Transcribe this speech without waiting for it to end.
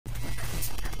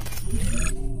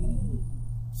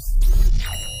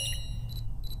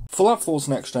Fallout 4's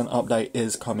next-gen update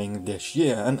is coming this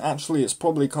year, and actually it's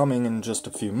probably coming in just a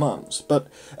few months, but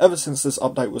ever since this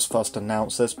update was first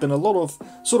announced, there's been a lot of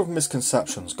sort of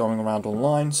misconceptions going around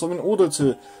online, so in order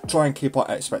to try and keep our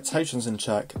expectations in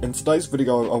check, in today's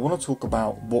video I want to talk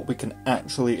about what we can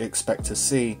actually expect to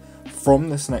see from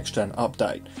this next-gen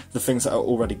update, the things that are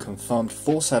already confirmed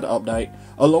for said update,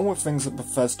 along with things that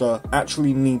Bethesda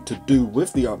actually need to do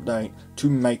with the update to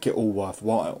make it all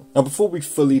worthwhile. Now before we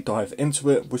fully dive into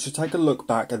it, we should take a look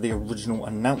back at the original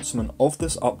announcement of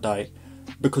this update,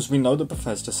 because we know that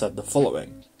Bethesda said the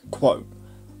following, quote,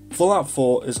 "Fallout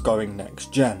 4 is going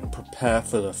next-gen, prepare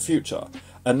for the future.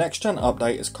 A next-gen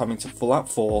update is coming to Fallout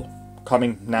 4,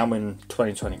 coming now in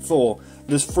 2024,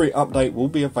 this free update will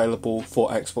be available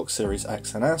for Xbox Series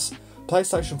X and S,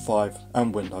 PlayStation 5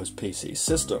 and Windows PC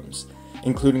systems,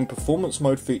 including performance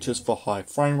mode features for high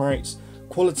frame rates,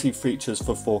 quality features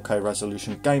for 4K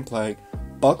resolution gameplay,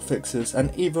 bug fixes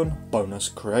and even bonus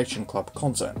Creation Club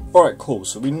content." Alright, cool,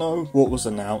 so we know what was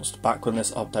announced back when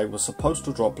this update was supposed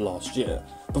to drop last year,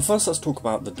 but first let's talk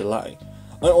about the delay.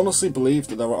 I honestly believe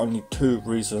that there are only two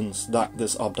reasons that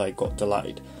this update got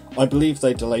delayed. I believe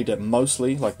they delayed it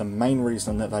mostly, like the main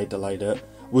reason that they delayed it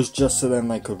was just so then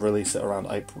they could release it around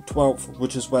April 12th,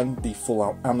 which is when the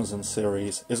Fallout Amazon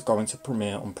series is going to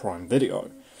premiere on Prime Video.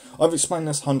 I've explained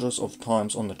this hundreds of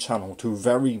times on the channel. To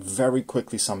very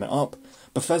quickly sum it up,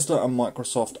 Bethesda and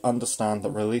Microsoft understand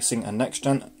that releasing a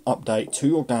next-gen update to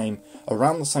your game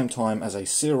around the same time as a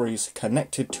series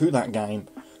connected to that game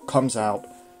comes out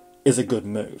is a good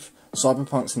move.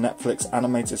 Cyberpunk's Netflix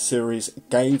animated series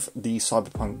gave the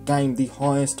Cyberpunk game the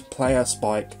highest player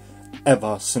spike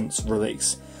ever since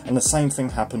release, and the same thing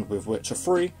happened with Witcher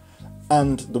 3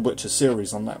 and the Witcher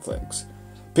series on Netflix.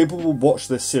 People will watch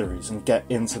this series and get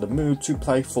into the mood to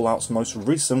play Fallout's most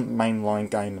recent mainline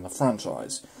game in the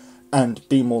franchise, and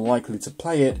be more likely to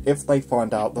play it if they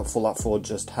find out that Fallout 4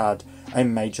 just had a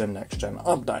major next-gen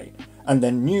update. And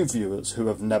then new viewers who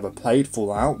have never played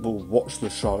Fallout will watch the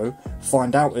show,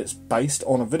 find out it's based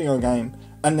on a video game,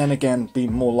 and then again be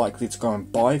more likely to go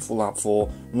and buy Fallout 4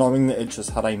 knowing that it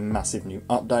just had a massive new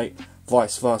update.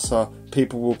 Vice versa,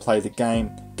 people will play the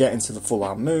game, get into the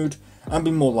Fallout mood, and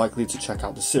be more likely to check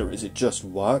out the series. It just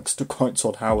works, to quote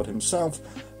Todd Howard himself.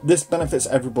 This benefits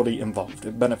everybody involved.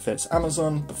 It benefits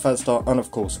Amazon, Bethesda, and of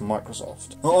course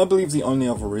Microsoft. Now, I believe the only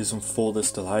other reason for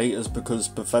this delay is because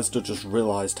Bethesda just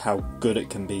realised how good it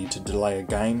can be to delay a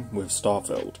game with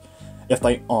Starfield. If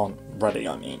they aren't ready,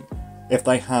 I mean. If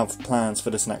they have plans for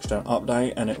this next-gen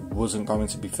update and it wasn't going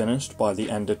to be finished by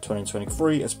the end of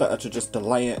 2023, it's better to just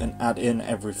delay it and add in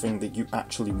everything that you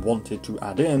actually wanted to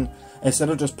add in, instead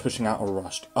of just pushing out a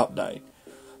rushed update.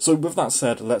 So with that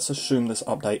said, let's assume this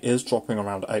update is dropping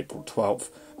around April 12th,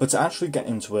 but to actually get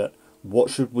into it, what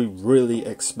should we really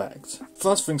expect?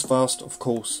 First things first, of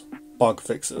course, bug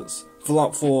fixes.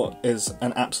 Fallout 4 is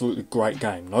an absolutely great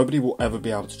game. Nobody will ever be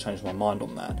able to change my mind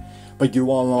on that. But you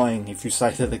are lying if you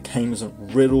say that the game isn't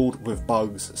riddled with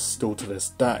bugs still to this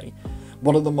day.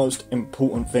 One of the most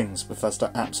important things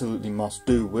Bethesda absolutely must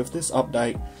do with this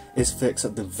update is fix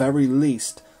at the very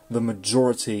least the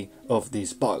majority of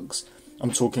these bugs.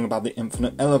 I'm talking about the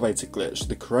Infinite Elevator glitch,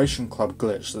 the Creation Club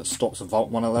glitch that stops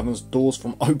Vault 111's doors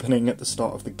from opening at the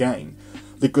start of the game,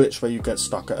 the glitch where you get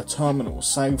stuck at a terminal,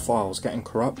 save files getting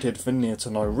corrupted for near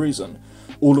to no reason,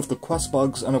 all of the quest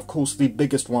bugs, and of course the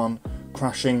biggest one,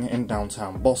 crashing in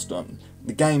downtown Boston.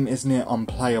 The game is near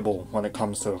unplayable when it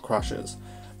comes to the crashes.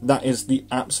 That is the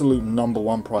absolute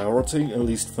 #1 priority, at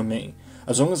least for me.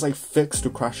 As long as they fix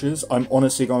the crashes, I'm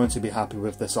honestly going to be happy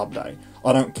with this update.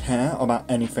 I don't care about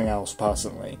anything else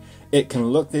personally. It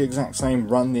can look the exact same,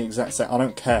 run the exact same, I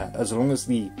don't care. As long as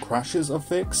the crashes are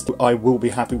fixed, I will be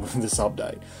happy with this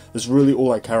update. That's really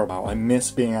all I care about. I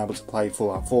miss being able to play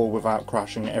Fallout 4 without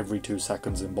crashing every 2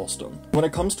 seconds in Boston. When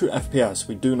it comes to FPS,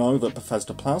 we do know that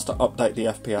Bethesda plans to update the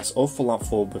FPS of Fallout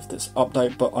 4 with this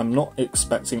update, but I'm not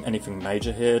expecting anything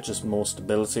major here, just more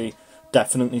stability.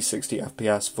 Definitely 60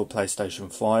 FPS for PlayStation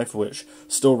 5, which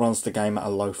still runs the game at a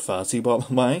low 30 by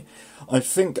the way. I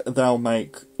think they'll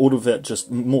make all of it just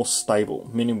more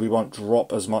stable, meaning we won't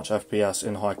drop as much FPS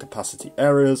in high capacity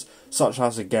areas, such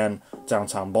as again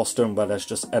downtown Boston where there's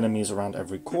just enemies around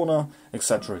every corner,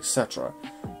 etc, etc.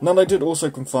 Now they did also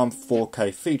confirm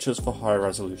 4K features for high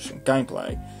resolution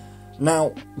gameplay.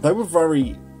 Now, they were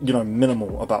very,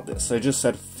 minimal about this. They just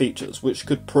said features, which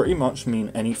could pretty much mean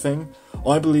anything.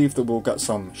 I believe that we'll get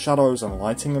some shadows and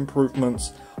lighting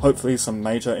improvements. Hopefully some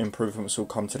major improvements will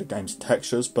come to the game's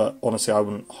textures, but honestly I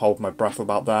wouldn't hold my breath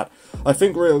about that. I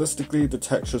think realistically the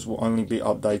textures will only be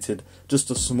updated just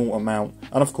a small amount,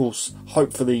 and of course,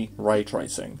 hopefully ray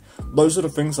tracing. Those are the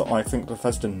things that I think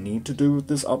Bethesda need to do with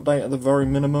this update at the very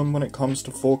minimum when it comes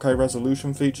to 4K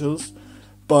resolution features.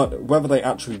 But whether they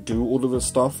actually do all of this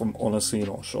stuff, I'm honestly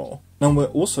not sure. Now we're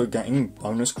also getting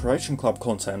bonus Creation Club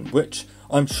content, which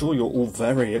I'm sure you're all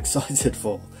very excited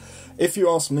for. If you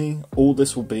ask me, all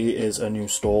this will be is a new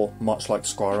store, much like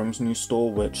Skyrim's new store,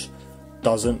 which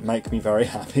doesn't make me very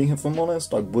happy, if I'm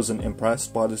honest. I wasn't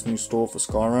impressed by this new store for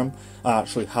Skyrim. I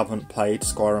actually haven't played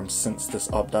Skyrim since this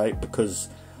update because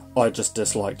I just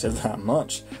disliked it that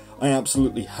much. I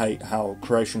absolutely hate how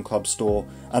Creation Club store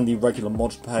and the regular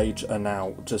mods page are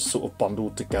now just sort of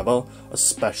bundled together,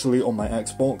 especially on my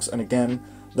Xbox, and again,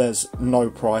 there's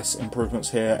no price improvements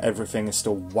here, everything is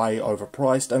still way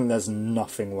overpriced, and there's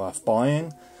nothing worth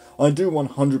buying. I do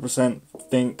 100%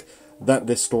 think that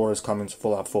this store is coming to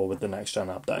Fallout 4 with the next gen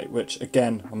update, which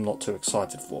again, I'm not too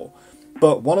excited for.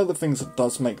 But one of the things that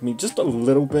does make me just a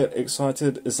little bit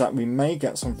excited is that we may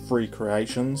get some free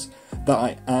creations that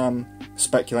I am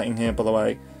speculating here, by the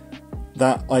way,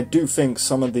 that I do think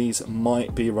some of these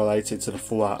might be related to the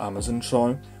Fallout Amazon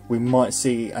show. We might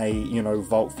see a,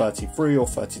 Vault 33 or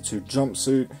 32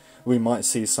 jumpsuit. We might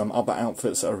see some other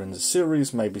outfits that are in the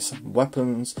series, maybe some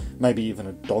weapons, maybe even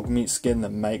a Dogmeat skin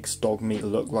that makes Dogmeat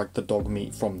look like the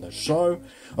Dogmeat from the show.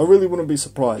 I really wouldn't be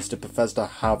surprised if Bethesda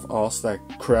have asked their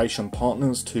creation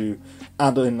partners to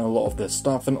add in a lot of this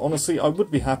stuff, and honestly I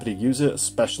would be happy to use it,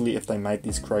 especially if they made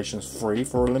these creations free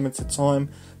for a limited time,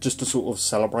 just to sort of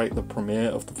celebrate the premiere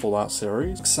of the Fallout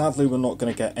series. Sadly we're not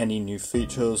going to get any new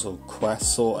features or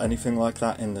quests or anything like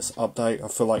that in this update. I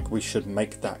feel like we should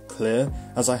make that clear,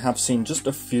 as I have seen just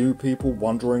a few people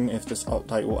wondering if this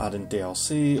update will add in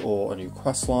DLC or a new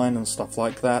quest line and stuff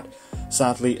like that.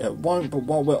 Sadly it won't, but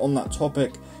while we're on that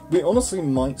topic, we honestly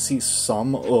might see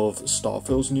some of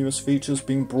Starfield's newest features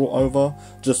being brought over,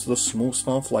 just the small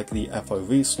stuff like the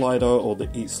FOV slider or the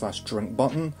eat/drink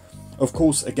button. Of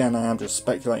course, again, I am just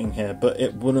speculating here, but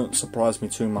it wouldn't surprise me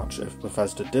too much if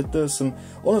Bethesda did this, and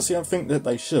honestly I think that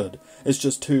they should. It's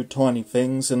just two tiny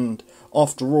things, and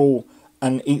after all,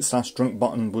 an eat/drink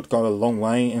button would go a long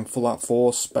way in Fallout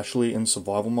 4, especially in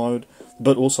survival mode,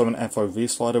 but also an FOV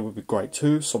slider would be great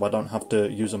too, so I don't have to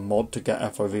use a mod to get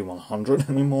FOV 100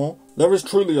 anymore. There is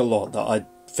truly a lot that I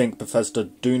think Bethesda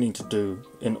do need to do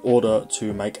in order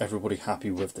to make everybody happy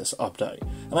with this update,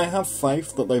 and I have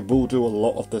faith that they will do a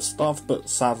lot of this stuff, but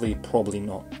sadly probably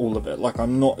not all of it. Like,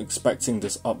 I'm not expecting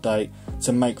this update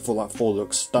to make Fallout 4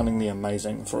 look stunningly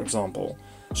amazing, for example.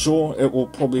 Sure, it will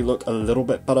probably look a little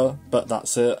bit better, but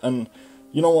that's it, and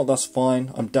you know what, that's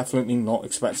fine. I'm definitely not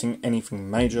expecting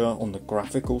anything major on the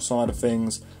graphical side of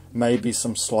things, maybe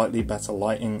some slightly better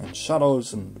lighting and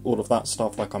shadows and all of that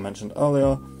stuff like I mentioned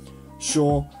earlier.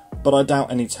 Sure, but I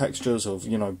doubt any textures of,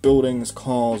 buildings,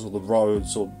 cars, or the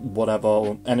roads, or whatever,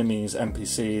 or enemies,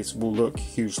 NPCs, will look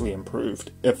hugely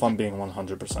improved, if I'm being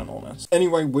 100% honest.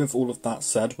 Anyway, with all of that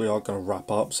said, we are going to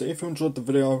wrap up, so if you enjoyed the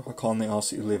video, I kindly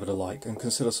ask that you leave it a like, and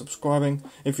consider subscribing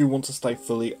if you want to stay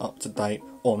fully up to date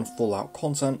on Fallout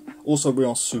content. Also, we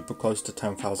are super close to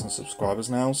 10,000 subscribers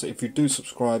now, so if you do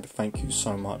subscribe, thank you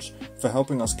so much for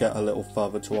helping us get a little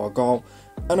further to our goal.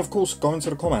 And of course, go into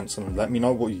the comments and let me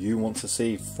know what you want to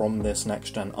see from this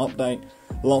next gen update.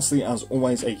 Lastly, as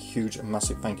always, a huge and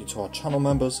massive thank you to our channel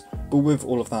members. But with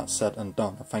all of that said and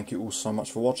done, I thank you all so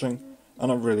much for watching,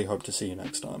 and I really hope to see you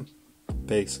next time.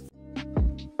 Peace.